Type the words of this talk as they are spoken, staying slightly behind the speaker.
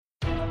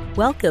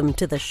Welcome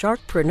to the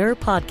Sharkpreneur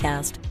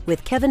Podcast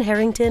with Kevin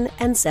Harrington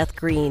and Seth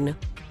Green.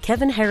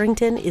 Kevin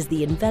Harrington is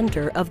the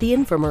inventor of the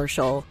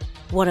infomercial,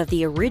 one of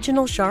the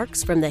original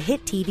sharks from the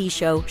hit TV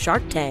show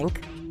Shark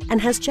Tank, and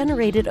has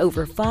generated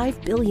over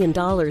 $5 billion in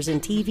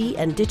TV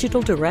and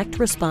digital direct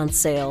response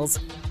sales.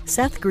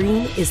 Seth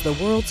Green is the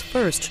world's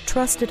first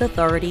trusted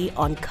authority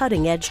on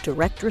cutting-edge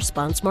direct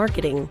response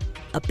marketing,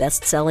 a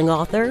best-selling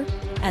author,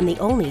 and the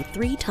only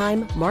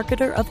 3-time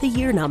Marketer of the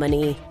Year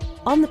nominee.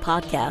 On the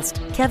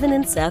podcast, Kevin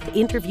and Seth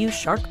interview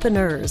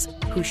sharkpreneurs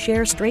who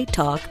share straight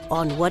talk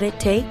on what it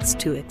takes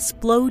to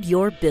explode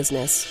your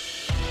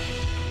business.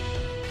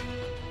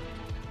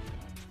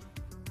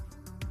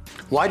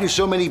 Why do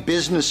so many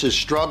businesses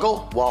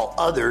struggle while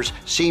others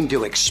seem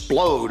to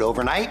explode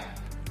overnight?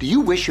 Do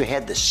you wish you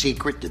had the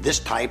secret to this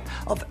type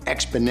of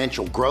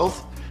exponential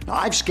growth? Now,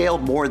 I've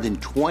scaled more than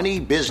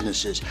 20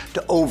 businesses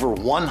to over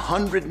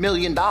 $100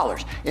 million,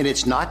 and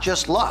it's not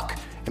just luck.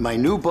 In my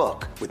new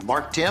book with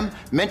Mark Timm,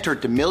 Mentor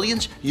to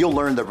Millions, you'll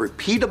learn the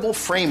repeatable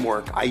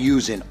framework I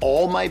use in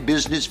all my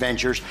business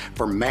ventures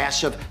for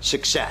massive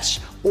success.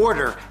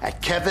 Order at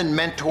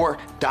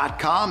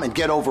kevinmentor.com and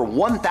get over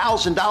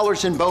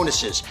 $1,000 in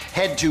bonuses.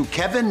 Head to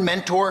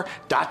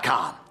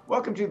kevinmentor.com.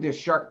 Welcome to the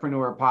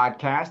Sharkpreneur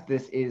Podcast.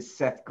 This is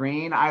Seth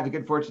Green. I have the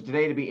good fortune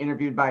today to be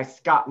interviewed by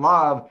Scott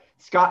Love.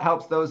 Scott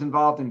helps those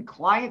involved in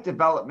client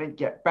development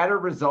get better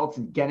results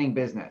in getting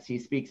business. He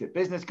speaks at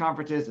business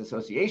conferences,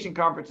 association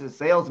conferences,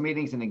 sales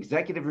meetings, and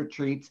executive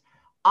retreats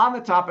on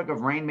the topic of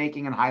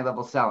rainmaking and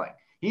high-level selling.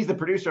 He's the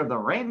producer of the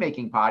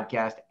Rainmaking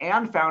Podcast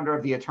and founder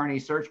of the Attorney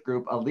Search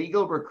Group, a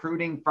legal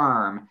recruiting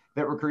firm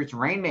that recruits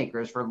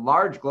rainmakers for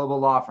large global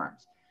law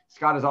firms.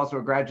 Scott is also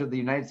a graduate of the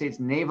United States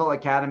Naval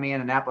Academy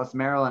in Annapolis,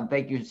 Maryland.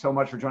 Thank you so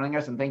much for joining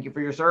us, and thank you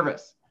for your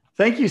service.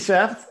 Thank you,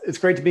 Seth. It's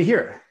great to be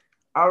here.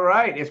 All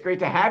right. It's great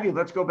to have you.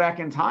 Let's go back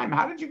in time.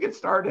 How did you get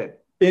started?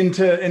 In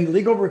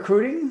legal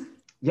recruiting?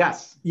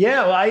 Yes.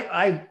 Yeah, well,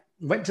 I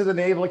went to the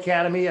Naval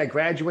Academy. I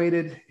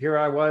graduated. Here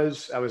I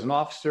was an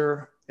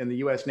officer in the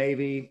U.S.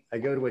 Navy. I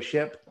go to a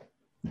ship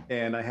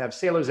and I have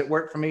sailors that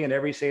work for me, and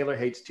every sailor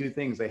hates two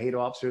things. They hate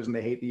officers and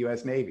they hate the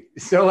U.S. Navy.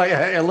 So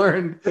I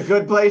learned. It's a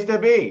good place to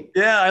be.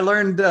 Yeah, I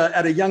learned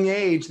at a young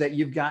age that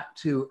you've got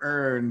to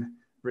earn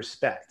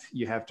respect.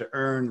 You have to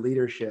earn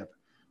leadership.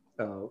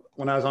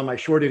 When I was on my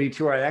shore duty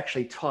tour, I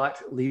actually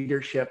taught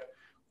leadership,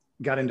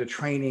 got into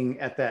training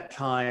at that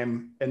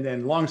time. And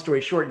then long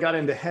story short, got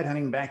into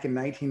headhunting back in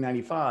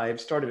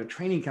 1995, started a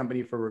training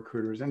company for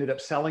recruiters, ended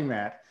up selling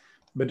that.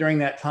 But during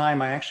that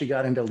time, I actually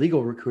got into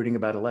legal recruiting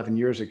about 11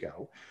 years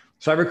ago.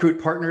 So I recruit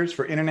partners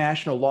for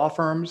international law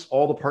firms.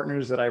 All the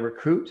partners that I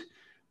recruit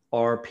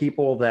are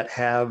people that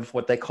have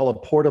what they call a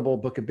portable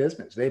book of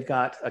business. They've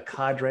got a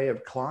cadre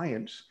of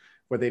clients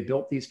where they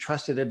built these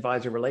trusted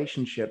advisor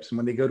relationships. And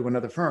when they go to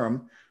another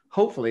firm,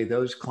 hopefully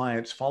those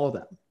clients follow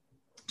them.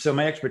 So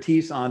my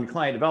expertise on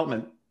client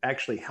development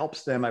actually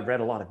helps them. I've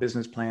read a lot of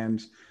business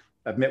plans.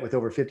 I've met with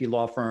over 50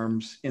 law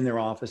firms in their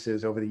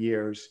offices over the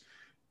years.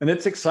 And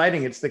it's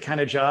exciting. It's the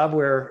kind of job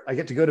where I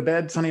get to go to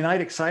bed Sunday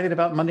night excited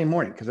about Monday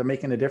morning because I'm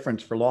making a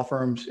difference for law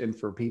firms and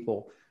for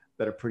people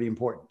that are pretty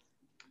important.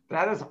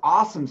 That is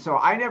awesome. So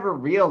I never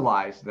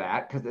realized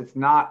that because it's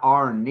not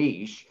our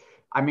niche.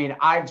 I mean,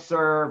 I've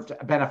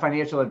been a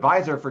financial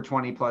advisor for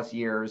 20 plus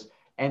years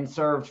and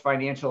served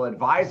financial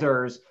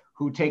advisors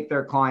who take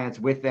their clients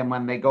with them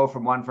when they go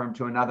from one firm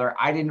to another.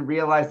 I didn't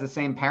realize the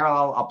same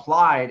parallel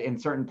applied in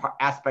certain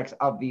aspects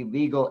of the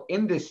legal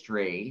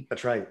industry.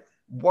 That's right.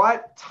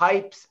 Are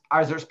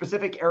there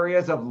specific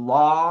areas of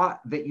law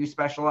that you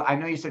specialize? I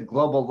know you said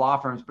global law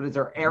firms, but is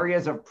there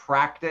areas of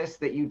practice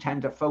that you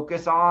tend to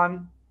focus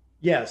on?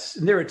 Yes.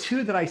 And there are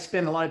two that I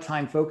spend a lot of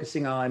time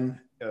focusing on.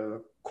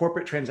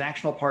 Corporate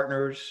transactional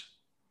partners,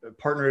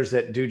 partners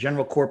that do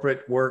general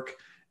corporate work,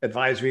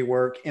 advisory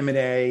work,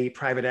 M&A,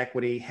 private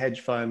equity, hedge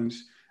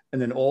funds,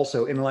 and then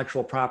also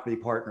intellectual property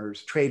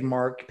partners,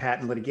 trademark,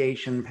 patent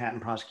litigation,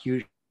 patent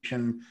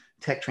prosecution,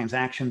 tech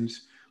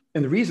transactions.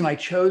 And the reason I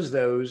chose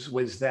those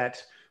was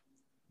that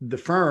the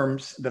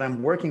firms that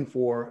I'm working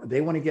for,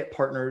 they want to get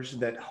partners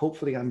that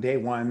hopefully on day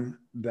one,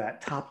 that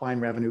top line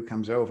revenue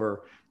comes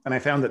over. And I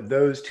found that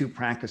those two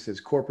practices,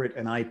 corporate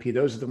and IP,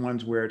 those are the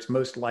ones where it's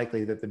most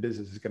likely that the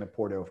business is going to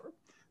port over.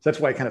 So that's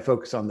why I kind of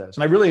focus on those.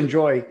 And I really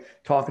enjoy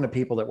talking to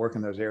people that work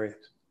in those areas.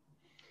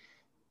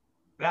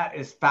 That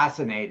is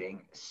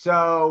fascinating.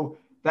 So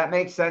that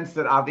makes sense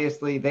that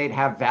obviously they'd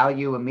have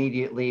value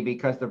immediately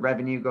because the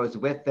revenue goes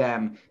with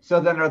them. So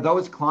then are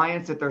those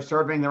clients that they're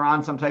serving, they're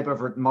on some type of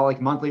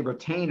like monthly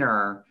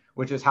retainer,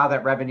 which is how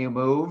that revenue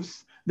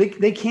moves?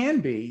 They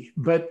can be,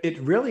 but it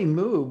really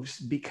moves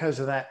because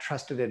of that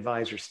trusted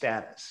advisor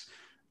status.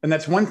 And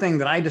that's one thing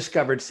that I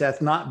discovered,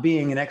 Seth, not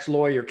being an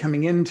ex-lawyer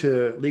coming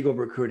into legal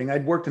recruiting.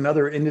 I'd worked in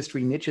other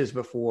industry niches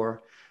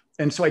before.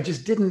 And so I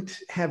just didn't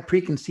have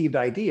preconceived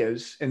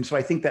ideas. And so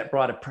I think that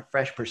brought a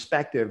fresh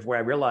perspective where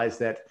I realized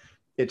that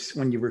it's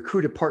when you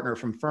recruit a partner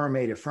from firm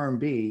A to firm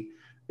B,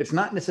 it's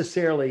not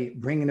necessarily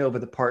bringing over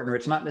the partner.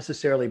 It's not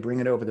necessarily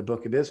bringing over the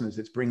book of business.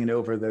 It's bringing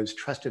over those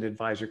trusted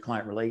advisor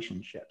client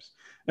relationships.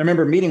 I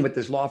remember meeting with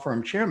this law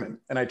firm chairman,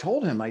 and I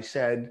told him, I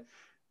said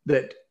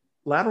that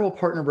lateral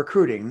partner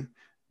recruiting,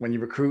 when you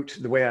recruit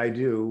the way I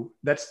do,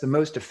 that's the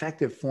most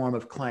effective form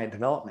of client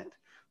development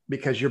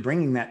because you're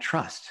bringing that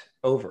trust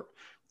over.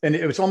 And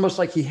it was almost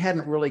like he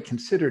hadn't really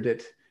considered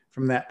it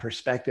from that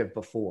perspective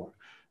before.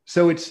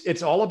 So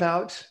it's all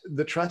about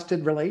the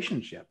trusted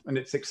relationship. And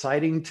it's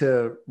exciting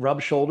to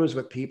rub shoulders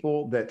with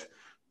people that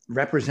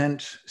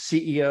represent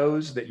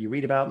CEOs that you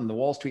read about in the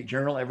Wall Street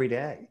Journal every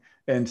day,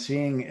 and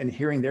seeing and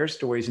hearing their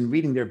stories and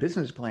reading their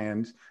business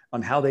plans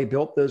on how they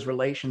built those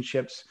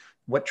relationships,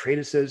 what trade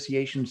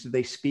associations do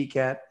they speak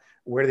at,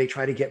 where do they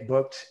try to get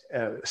booked,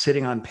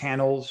 sitting on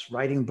panels,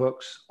 writing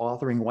books,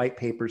 authoring white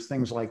papers,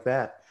 things like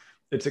that.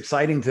 It's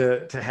exciting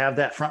to have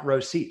that front row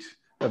seat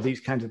of these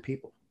kinds of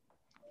people.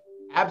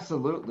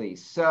 Absolutely.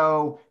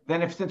 So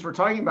then since we're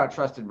talking about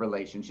trusted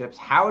relationships,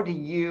 how do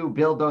you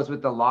build those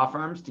with the law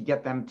firms to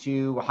get them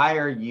to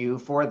hire you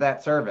for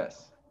that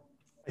service?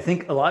 I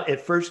think a lot,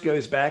 it first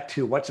goes back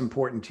to what's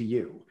important to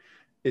you.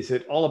 Is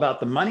it all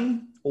about the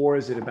money or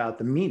is it about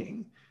the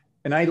meaning?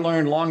 And I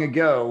learned long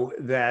ago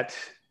that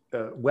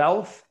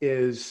wealth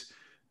is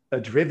a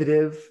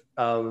derivative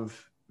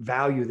of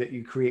value that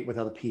you create with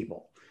other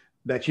people,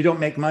 that you don't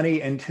make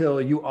money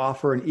until you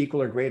offer an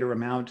equal or greater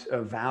amount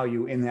of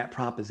value in that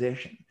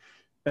proposition.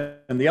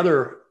 And the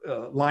other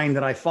line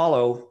that I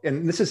follow,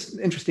 and this is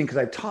interesting because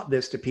I've taught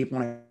this to people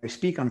when I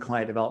speak on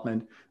client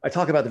development, I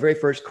talk about the very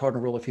first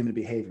cardinal rule of human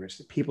behavior is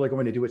that people are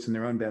going to do what's in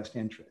their own best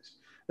interest.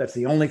 That's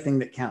the only thing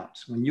that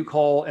counts. When you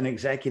call an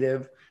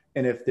executive,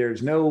 and if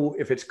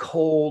it's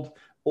cold,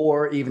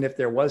 or even if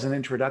there was an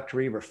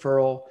introductory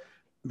referral,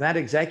 that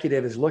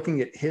executive is looking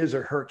at his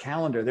or her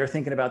calendar. They're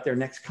thinking about their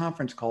next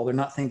conference call. They're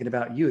not thinking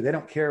about you. They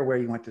don't care where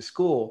you went to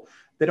school.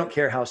 They don't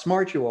care how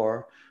smart you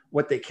are.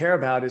 What they care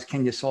about is,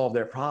 can you solve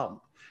their problem?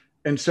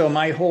 And so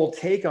my whole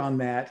take on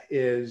that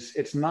is,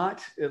 it's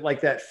not like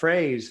that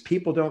phrase,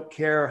 people don't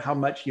care how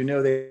much you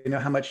know, they know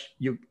how much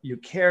you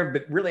care.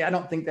 But really, I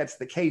don't think that's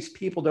the case.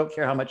 People don't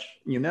care how much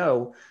you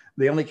know.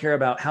 They only care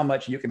about how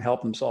much you can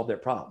help them solve their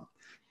problem.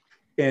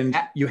 And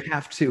you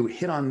have to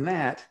hit on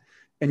that,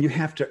 and you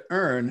have to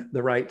earn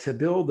the right to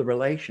build the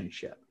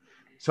relationship.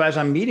 So as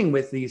I'm meeting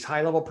with these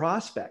high-level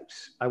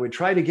prospects, I would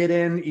try to get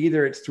in,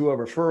 either it's through a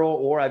referral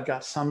or I've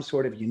got some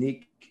sort of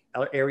unique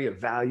area of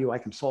value. I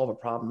can solve a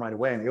problem right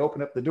away. And they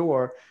open up the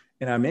door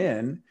and I'm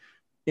in.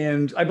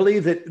 And I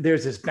believe that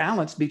there's this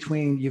balance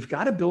between, you've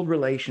got to build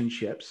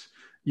relationships.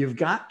 You've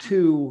got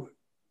to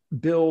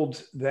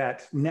build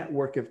that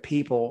network of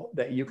people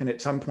that you can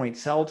at some point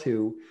sell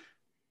to,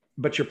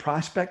 but your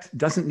prospect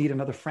doesn't need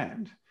another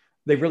friend.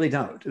 They really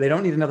don't. They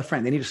don't need another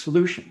friend. They need a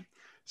solution.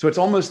 So it's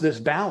almost this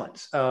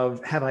balance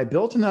of, have I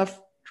built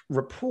enough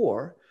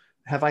rapport?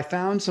 Have I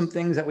found some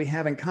things that we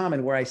have in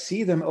common where I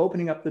see them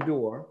opening up the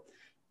door?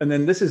 And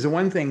then this is the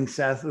one thing,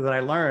 Seth, that I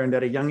learned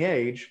at a young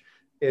age,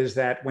 is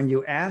that when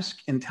you ask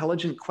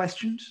intelligent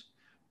questions,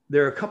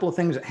 there are a couple of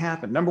things that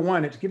happen. Number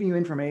one, it's giving you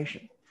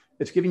information.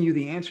 It's giving you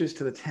the answers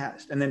to the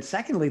test. And then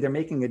secondly, they're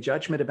making a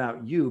judgment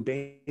about you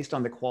based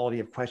on the quality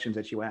of questions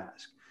that you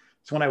ask.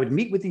 So when I would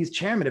meet with these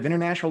chairmen of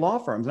international law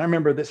firms, and I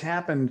remember this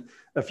happened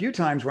a few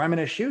times where I'm in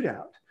a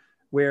shootout,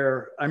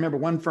 where I remember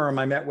one firm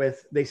I met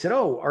with, they said,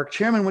 "Oh, our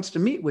chairman wants to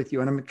meet with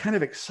you." And I'm kind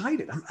of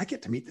excited. I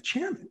get to meet the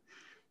chairman.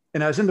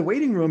 And I was in the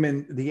waiting room,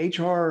 and the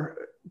HR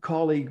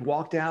colleague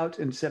walked out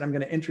and said, "I'm going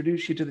to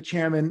introduce you to the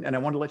chairman, and I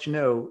want to let you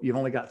know you've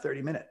only got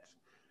 30 minutes.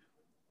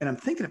 And I'm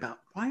thinking about,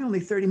 why only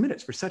 30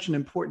 minutes for such an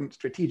important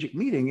strategic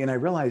meeting? And I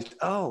realized,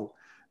 oh,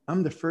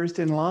 I'm the first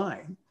in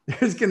line.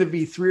 There's going to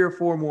be 3 or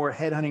 4 more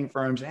headhunting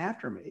firms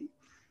after me.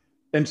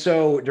 And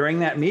so during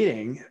that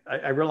meeting,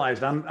 I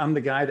realized I'm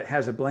the guy that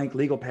has a blank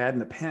legal pad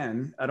and a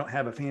pen. I don't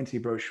have a fancy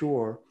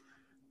brochure,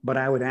 but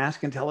I would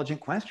ask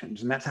intelligent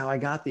questions. And that's how I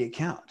got the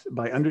account,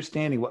 by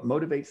understanding what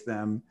motivates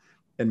them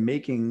and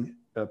making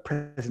a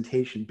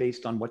presentation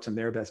based on what's in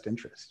their best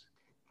interest.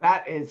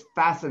 That is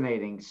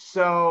fascinating.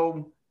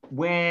 So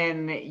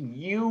when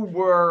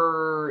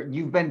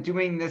you've been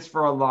doing this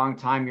for a long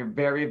time, you're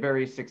very,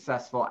 very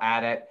successful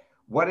at it.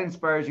 What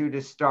inspires you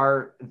to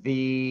start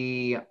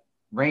the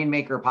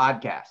Rainmaker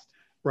podcast?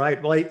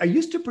 Right. Well, I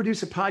used to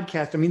produce a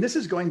podcast. I mean, this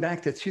is going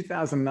back to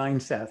 2009,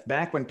 Seth,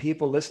 back when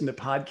people listened to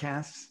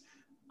podcasts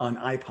on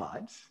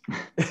iPods.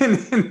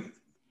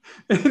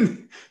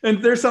 and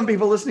there's some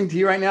people listening to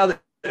you right now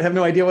that have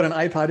no idea what an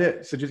iPod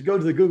is. So just go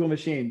to the Google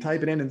machine,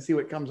 type it in, and see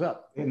what comes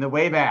up. In the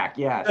way back,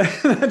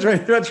 yes. That's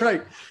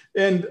right.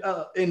 And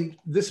in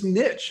this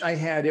niche I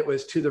had, it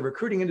was to the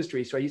recruiting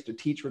industry. So I used to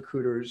teach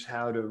recruiters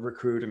how to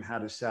recruit and how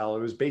to sell. It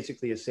was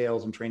basically a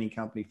sales and training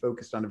company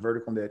focused on a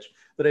vertical niche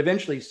that I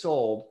eventually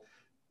sold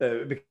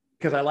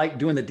because I like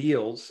doing the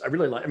deals. I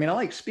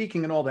like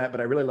speaking and all that, but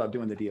I really love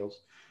doing the deals.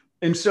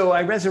 And so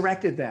I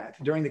resurrected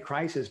that during the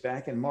crisis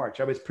back in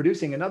March. I was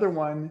producing another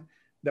one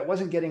that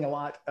wasn't getting a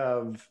lot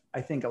of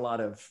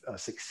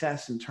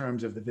success in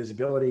terms of the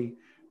visibility.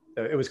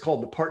 It was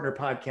called the Partner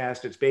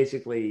Podcast. It's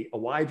basically a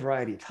wide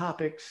variety of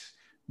topics,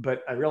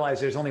 but I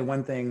realized there's only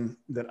one thing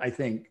that I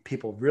think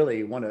people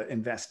really want to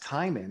invest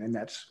time in, and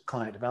that's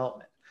client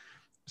development.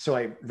 So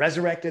I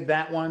resurrected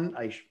that one.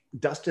 I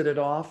dusted it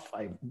off.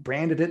 I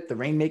branded it the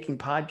Rainmaking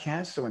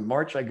Podcast. So in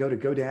March, I go to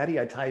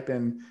GoDaddy. I type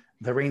in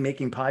the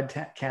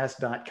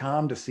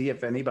rainmakingpodcast.com to see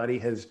if anybody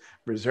has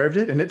reserved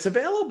it, and it's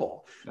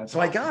available. That's so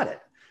awesome. I got it.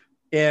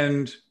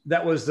 And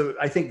that was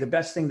I think the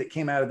best thing that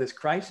came out of this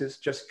crisis,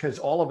 just because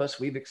all of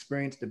us, we've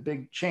experienced a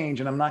big change.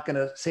 And I'm not going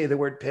to say the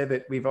word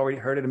pivot. We've already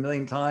heard it a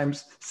million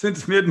times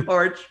since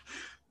mid-March.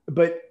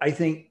 But I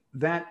think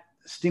that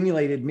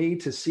stimulated me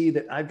to see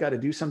that I've got to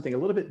do something a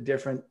little bit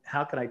different.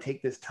 How can I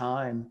take this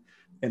time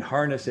and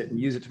harness it and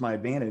use it to my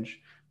advantage?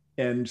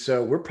 And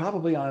so we're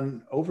probably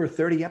on over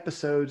 30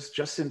 episodes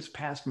just since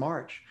past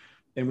March.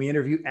 And we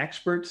interview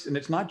experts, and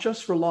it's not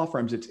just for law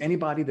firms. It's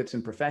anybody that's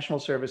in professional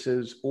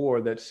services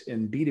or that's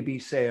in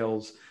B2B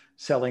sales,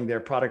 selling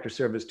their product or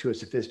service to a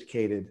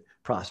sophisticated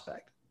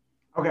prospect.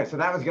 Okay, so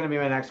that was going to be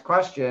my next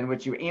question,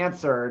 which you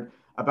answered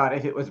about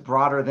if it was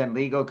broader than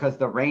legal, because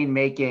the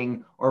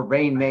rainmaking or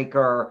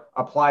rainmaker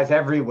applies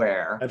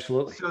everywhere.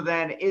 Absolutely. So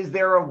then is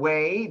there a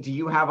way, do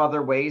you have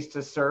other ways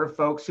to serve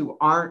folks who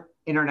aren't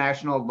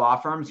international law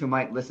firms who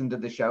might listen to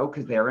the show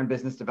because they're in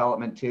business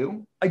development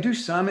too? I do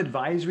some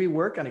advisory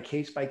work on a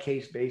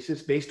case-by-case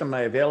basis based on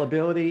my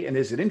availability. And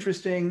is it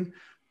interesting?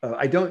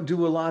 I don't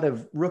do a lot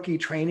of rookie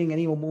training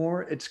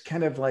anymore. It's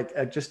kind of like,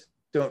 I just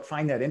don't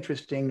find that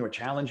interesting or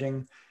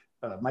challenging.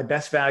 My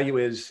best value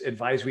is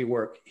advisory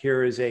work.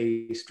 Here is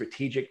a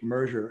strategic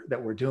merger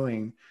that we're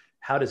doing.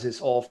 How does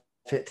this all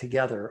fit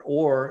together?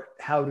 Or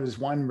how does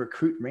one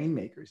recruit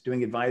rainmakers?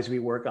 Doing advisory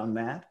work on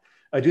that.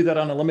 I do that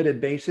on a limited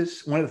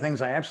basis. One of the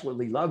things I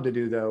absolutely love to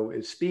do, though,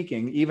 is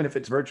speaking, even if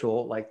it's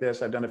virtual like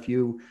this. I've done a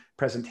few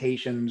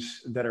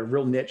presentations that are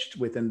real niched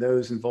within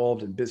those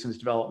involved in business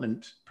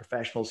development,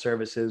 professional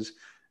services.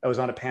 I was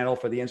on a panel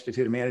for the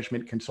Institute of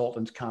Management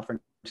Consultants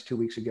conference 2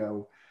 weeks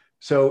ago.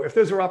 So if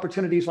those are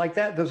opportunities like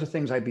that, those are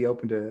things I'd be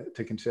open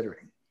to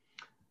considering.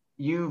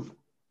 You've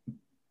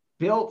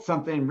built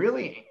something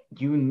really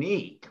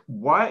unique.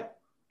 What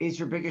is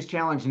your biggest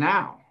challenge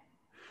now?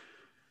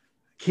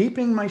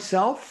 Keeping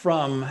myself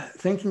from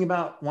thinking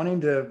about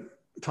wanting to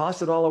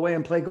toss it all away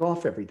and play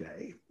golf every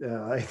day.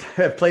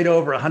 I've played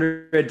over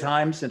 100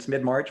 times since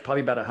mid-March,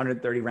 probably about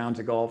 130 rounds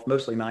of golf,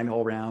 mostly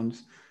 9-hole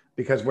rounds,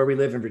 because where we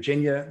live in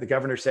Virginia, the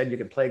governor said you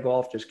could play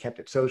golf, just kept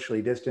it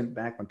socially distant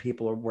back when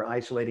people were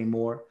isolating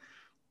more.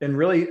 And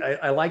really,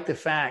 I like the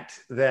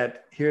fact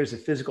that here's a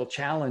physical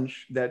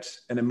challenge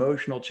that's an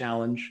emotional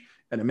challenge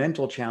and a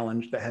mental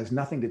challenge that has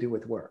nothing to do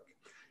with work.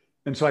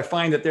 And so I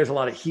find that there's a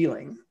lot of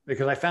healing,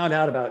 because I found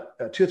out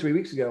about 2 or 3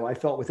 weeks ago, I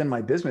felt within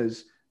my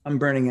business, I'm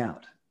burning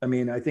out. I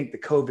mean, I think the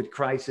COVID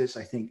crisis,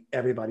 I think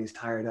everybody's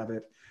tired of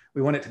it.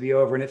 We want it to be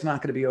over, and it's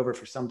not going to be over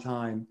for some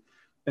time.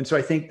 And so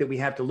I think that we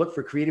have to look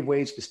for creative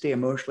ways to stay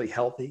emotionally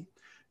healthy,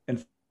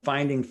 and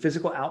finding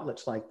physical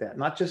outlets like that,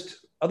 not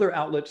just other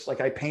outlets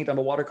like I paint, I'm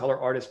a watercolor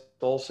artist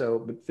also,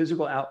 but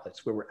physical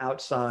outlets where we're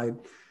outside.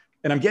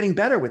 And I'm getting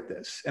better with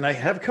this. And I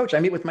have a coach. I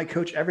meet with my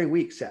coach every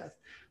week, Seth.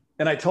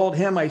 And I told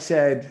him, I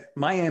said,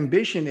 my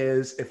ambition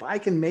is if I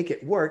can make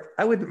it work,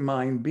 I wouldn't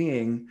mind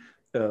being,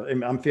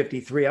 I'm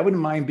 53. I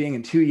wouldn't mind being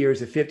in 2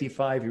 years a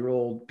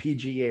 55-year-old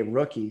PGA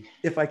rookie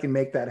if I can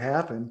make that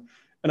happen.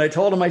 And I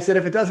told him, I said,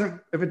 if it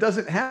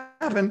doesn't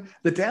happen,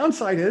 the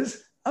downside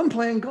is I'm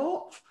playing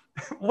golf.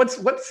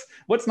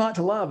 What's not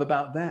to love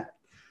about that?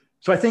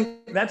 So I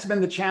think that's been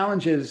the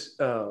challenge is,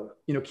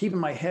 keeping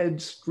my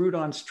head screwed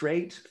on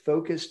straight,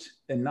 focused,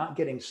 and not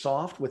getting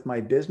soft with my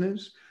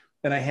business.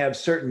 And I have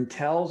certain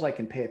tells I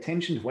can pay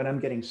attention to when I'm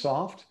getting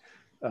soft,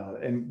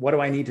 and what do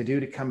I need to do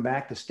to come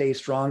back to stay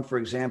strong? For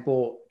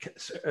example,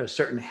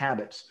 certain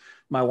habits.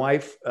 My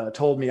wife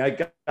told me, I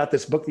got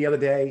this book the other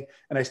day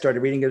and I started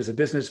reading it as a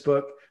business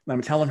book, and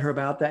I'm telling her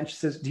about that. And she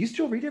says, do you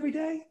still read every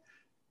day?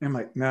 And I'm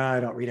like, no,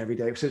 I don't read every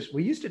day. She says,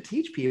 we used to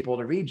teach people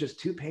to read just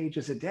 2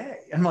 pages a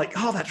day. And I'm like,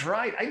 oh, that's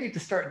right. I need to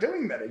start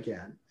doing that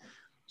again.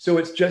 So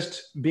it's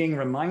just being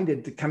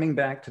reminded to coming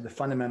back to the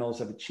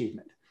fundamentals of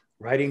achievement.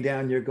 Writing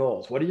down your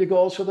goals. What are your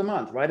goals for the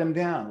month? Write them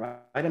down.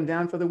 Write them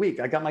down for the week.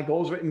 I got my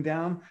goals written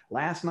down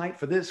last night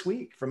for this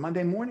week, for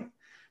Monday morning.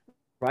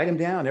 Write them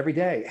down every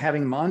day.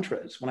 Having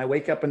mantras. When I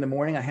wake up in the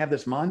morning, I have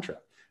this mantra.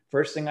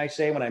 First thing I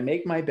say when I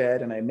make my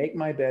bed, and I make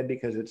my bed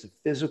because it's a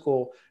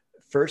physical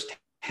first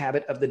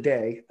habit of the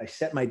day, I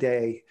set my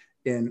day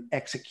in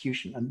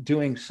execution. I'm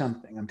doing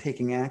something. I'm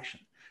taking action.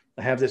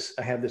 I have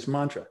this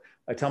mantra.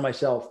 I tell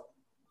myself,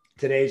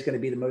 today is going to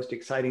be the most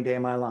exciting day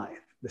of my life.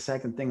 The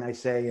second thing I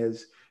say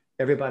is,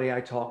 everybody I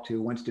talk to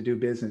wants to do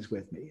business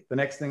with me. The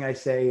next thing I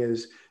say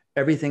is,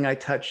 everything I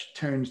touch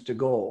turns to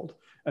gold.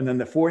 And then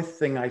the fourth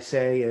thing I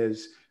say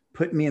is,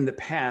 put me in the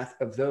path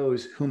of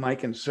those whom I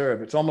can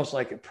serve. It's almost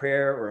like a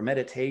prayer or a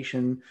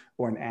meditation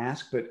or an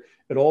ask, but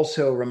it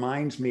also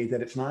reminds me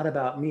that it's not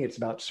about me, it's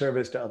about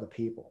service to other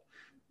people.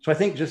 So I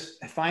think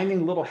just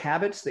finding little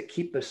habits that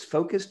keep us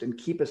focused and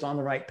keep us on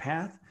the right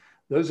path,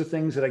 those are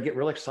things that I get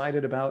real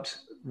excited about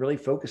really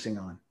focusing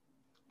on.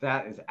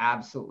 That is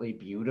absolutely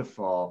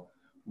beautiful.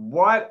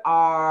 What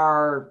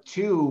are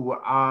 2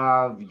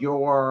 of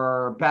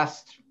your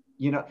best,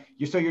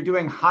 you're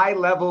doing high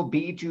level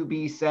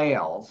B2B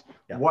sales.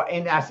 Yeah. What,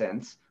 in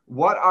essence,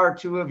 what are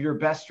two of your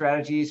best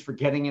strategies for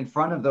getting in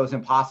front of those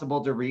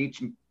impossible to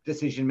reach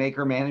decision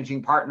maker,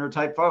 managing partner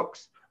type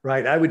folks?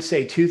 Right. I would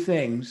say two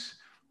things.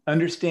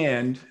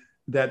 Understand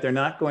that they're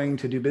not going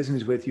to do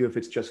business with you if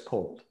it's just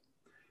cold.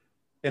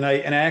 And I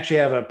actually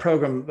have a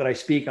program that I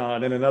speak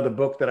on in another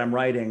book that I'm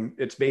writing.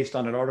 It's based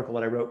on an article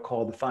that I wrote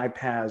called The 5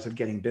 Paths of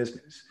Getting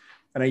Business.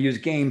 And I use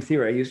game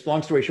theory.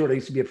 Long story short, I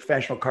used to be a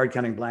professional card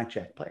counting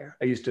blackjack player.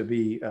 I used to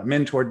be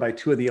mentored by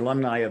 2 of the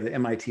alumni of the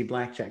MIT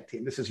blackjack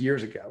team. This is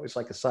years ago. It's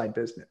like a side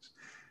business.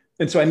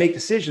 And so I make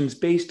decisions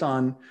based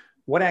on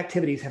what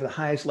activities have the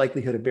highest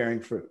likelihood of bearing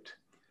fruit.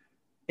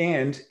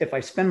 And if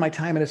I spend my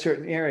time in a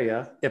certain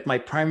area, if my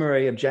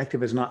primary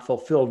objective is not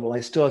fulfilled, well,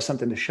 I still have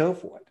something to show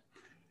for it.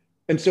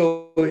 And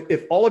so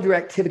if all of your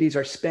activities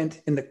are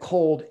spent in the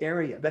cold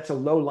area, that's a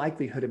low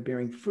likelihood of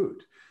bearing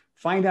fruit.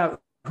 Find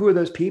out who are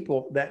those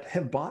people that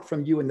have bought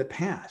from you in the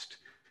past.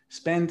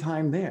 Spend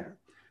time there.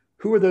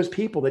 Who are those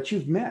people that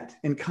you've met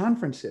in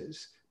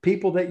conferences?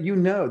 People that you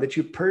know, that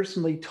you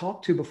personally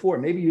talked to before.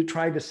 Maybe you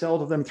tried to sell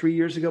to them 3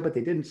 years ago, but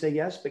they didn't say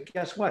yes. But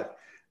guess what?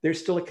 There's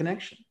still a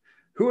connection.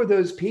 Who are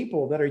those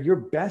people that are your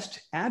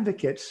best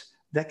advocates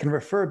that can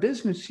refer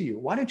business to you?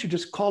 Why don't you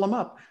just call them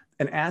up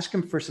and ask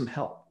them for some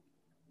help?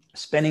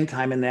 Spending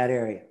time in that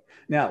area.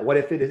 Now, what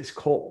if it is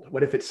cold?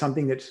 What if it's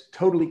something that's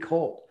totally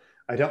cold?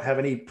 I don't have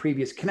any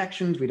previous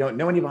connections. We don't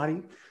know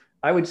anybody.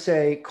 I would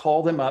say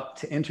call them up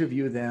to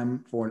interview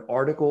them for an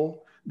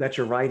article that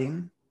you're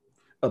writing,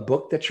 a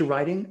book that you're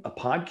writing, a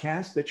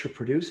podcast that you're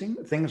producing,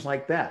 things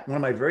like that. One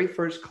of my very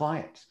first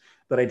clients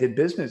that I did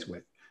business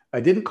with, I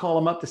didn't call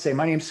them up to say,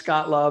 my name's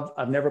Scott Love.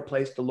 I've never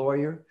placed a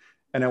lawyer,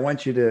 and I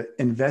want you to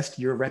invest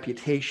your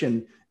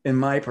reputation in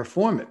my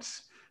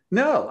performance.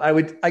 No,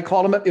 I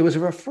called him up. It was a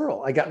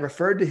referral. I got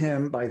referred to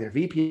him by their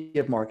VP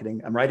of marketing.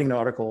 I'm writing an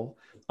article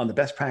on the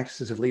best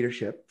practices of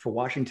leadership for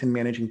Washington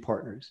Managing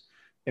Partners.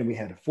 And we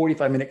had a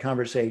 45-minute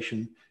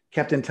conversation,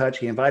 kept in touch.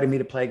 He invited me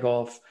to play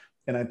golf,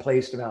 and I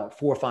placed about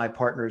 4 or 5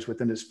 partners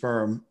within his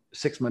firm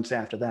 6 months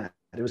after that.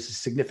 It was a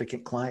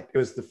significant client. It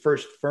was the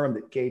first firm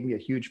that gave me a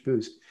huge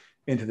boost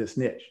into this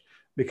niche,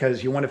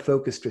 because you want to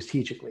focus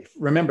strategically.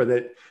 Remember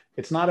that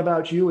it's not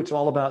about you, it's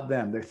all about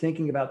them. They're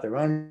thinking about their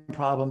own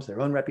problems,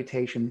 their own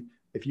reputation.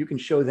 If you can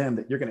show them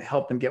that you're going to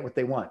help them get what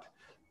they want,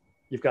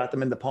 you've got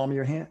them in the palm of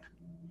your hand.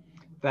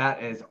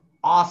 That is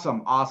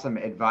awesome, awesome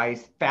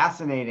advice.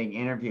 Fascinating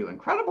interview.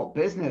 Incredible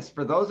business.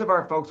 For those of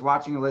our folks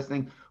watching and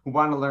listening who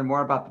want to learn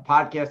more about the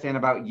podcast and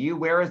about you,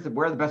 where are the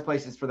best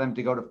places for them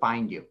to go to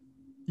find you?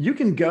 You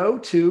can go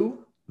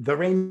to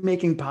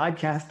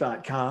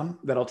therainmakingpodcast.com.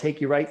 That'll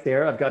take you right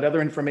there. I've got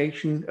other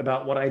information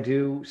about what I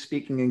do,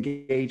 speaking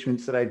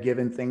engagements that I've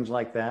given, things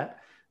like that.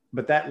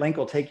 But that link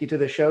will take you to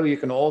the show. You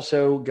can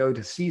also go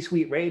to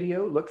C-Suite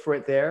Radio, look for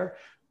it there,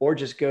 or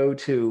just go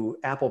to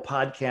Apple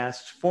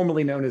Podcasts,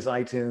 formerly known as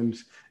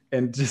iTunes,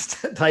 and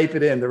just type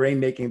it in, the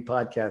Rainmaking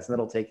Podcast, and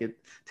that'll take you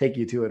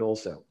to it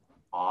also.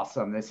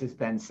 Awesome. This has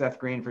been Seth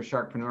Green for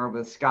Sharkpreneur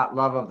with Scott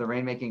Love of the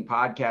Rainmaking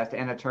Podcast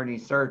and Attorney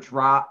Search.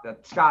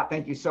 Scott,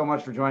 thank you so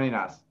much for joining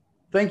us.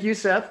 Thank you,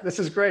 Seth. This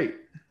is great.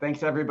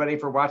 Thanks, everybody,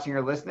 for watching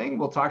or listening.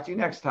 We'll talk to you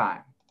next time.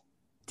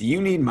 Do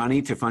you need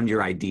money to fund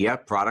your idea,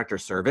 product, or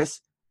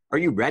service? Are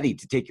you ready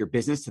to take your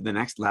business to the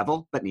next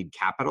level but need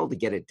capital to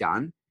get it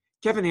done?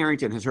 Kevin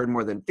Harrington has heard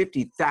more than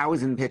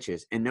 50,000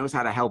 pitches and knows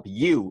how to help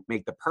you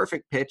make the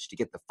perfect pitch to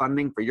get the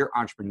funding for your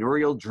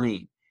entrepreneurial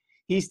dream.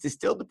 He's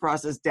distilled the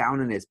process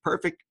down in his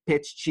perfect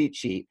pitch cheat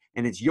sheet,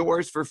 and it's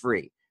yours for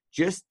free.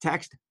 Just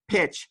text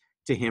PITCH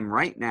to him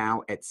right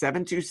now at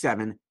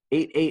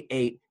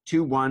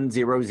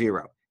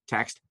 727-888-2100.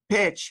 Text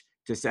PITCH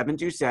to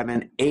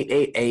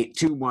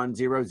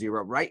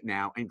 727-888-2100 right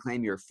now and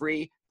claim your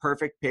free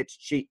perfect pitch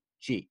cheat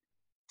sheet.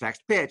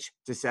 Text PITCH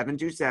to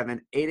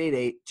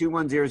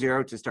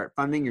 727-888-2100 to start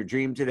funding your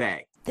dream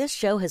today. This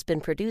show has been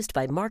produced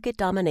by Market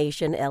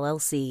Domination,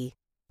 LLC.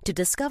 To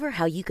discover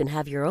how you can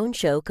have your own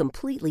show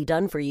completely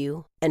done for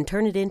you and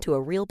turn it into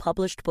a real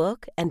published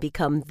book and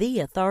become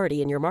the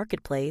authority in your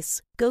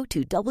marketplace, go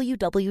to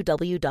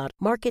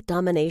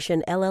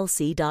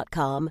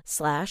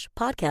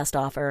www.marketdominationllc.com/podcast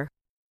offer.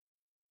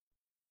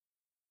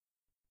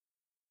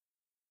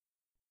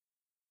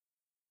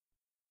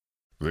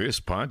 This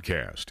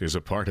podcast is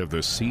a part of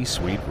the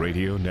C-Suite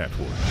Radio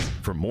Network.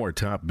 For more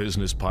top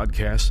business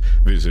podcasts,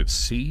 visit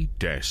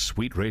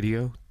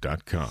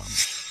c-suiteradio.com.